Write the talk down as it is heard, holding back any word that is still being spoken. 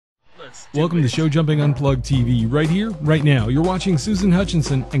Welcome to Showjumping Unplugged TV, right here, right now. You're watching Susan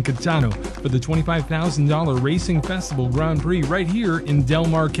Hutchinson and Catano for the $25,000 Racing Festival Grand Prix right here in Del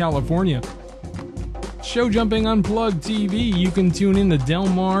Mar, California. Showjumping Unplugged TV, you can tune in to Del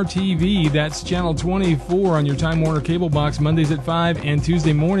Mar TV, that's channel 24 on your Time Warner cable box, Mondays at 5 and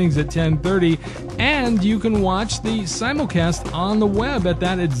Tuesday mornings at 10:30, and you can watch the simulcast on the web at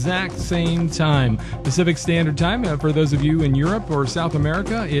that exact same time. Pacific Standard Time, for those of you in Europe or South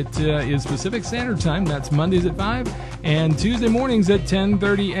America, it is Pacific Standard Time, that's Mondays at 5 and Tuesday mornings at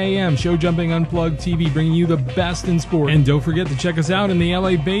 10:30 a.m. Showjumping Unplugged TV, bringing you the best in sport. And don't forget to check us out in the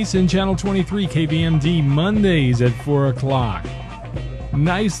LA Basin, channel 23 KVMD, Mondays at 4 o'clock.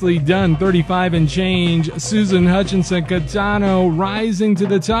 Nicely done, 35 and change. Susan Hutchinson Catano rising to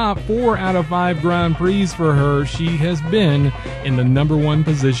the top, 4 out of 5 Grand Prix for her. She has been in the #1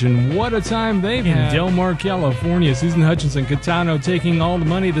 position. What a time they've had. In Del Mar, California, Susan Hutchinson Catano taking all the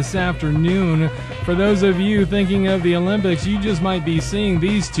money this afternoon. For those of you thinking of the Olympics, you just might be seeing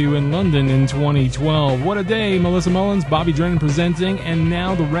these two in London in 2012. What a day. Melissa Mullins, Bobby Drennan presenting, and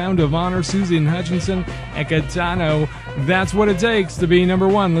now the round of honor, Susan Hutchinson and Catano. That's what it takes to be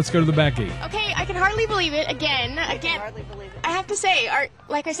 #1. Let's go to the back gate. Okay, I can hardly believe it. Again, I have to say,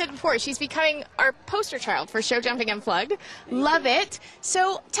 like I said before, she's becoming our poster child for Showjumping Unplugged. Love it.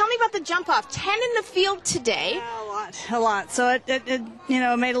 So tell me about the jump off. 10 in the field today. Yeah, a lot. So it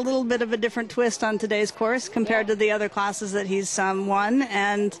made a little bit of a different twist on today's course compared to the other classes that he's won.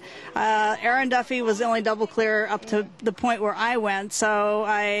 And Erin Duffy was the only double clear up to the point where I went. So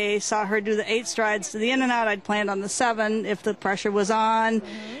I saw her do the 8 strides to the in and out. I'd planned on the 7 if the pressure was on,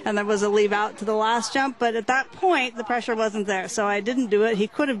 and there was a leave out to the last jump. But at that point, the pressure wasn't there. So I didn't do it. He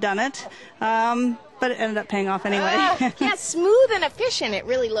could have done it. But it ended up paying off anyway. Yeah, smooth and efficient it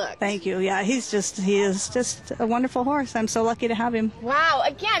really looked. Thank you. Yeah, he is just a wonderful horse. I'm so lucky to have him. Wow.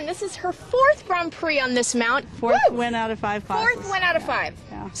 Again, this is her 4th Grand Prix on this mount. 4th win out of 5 classes. 4th win out of 5.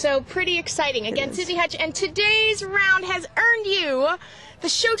 Yeah. So pretty exciting. Again, Susie Hutch, and today's round has earned you the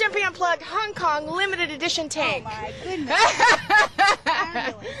Showjumping Unplugged Hong Kong limited edition tank. Oh my goodness.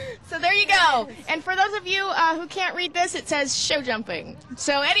 So there you go. And for those of you who can't read this, it says Showjumping.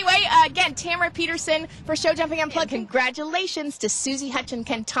 So anyway, again, Tamara Peterson for Showjumping Unplugged. Congratulations to Susie Hutchinson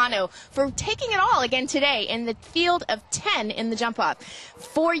Catano for taking it all again today in the field of 10 in the jump off.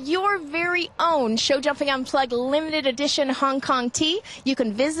 For your very own Showjumping Unplugged limited edition Hong Kong tee, you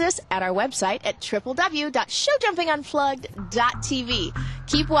can visit us at our website at www.showjumpingunplugged.tv.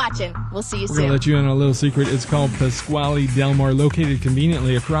 Keep watching. We'll see you soon. We're going to let you in on a little secret. It's called Pasquale Del Mar, located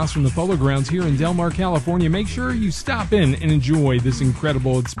conveniently across from the Polo Grounds here in Del Mar, California. Make sure you stop in and enjoy this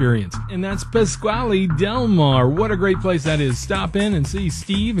incredible experience. And that's Pasquale Del Mar. What a great place that is. Stop in and see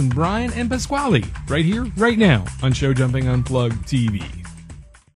Steve and Brian and Pasquale right here, right now on Showjumping Unplugged TV.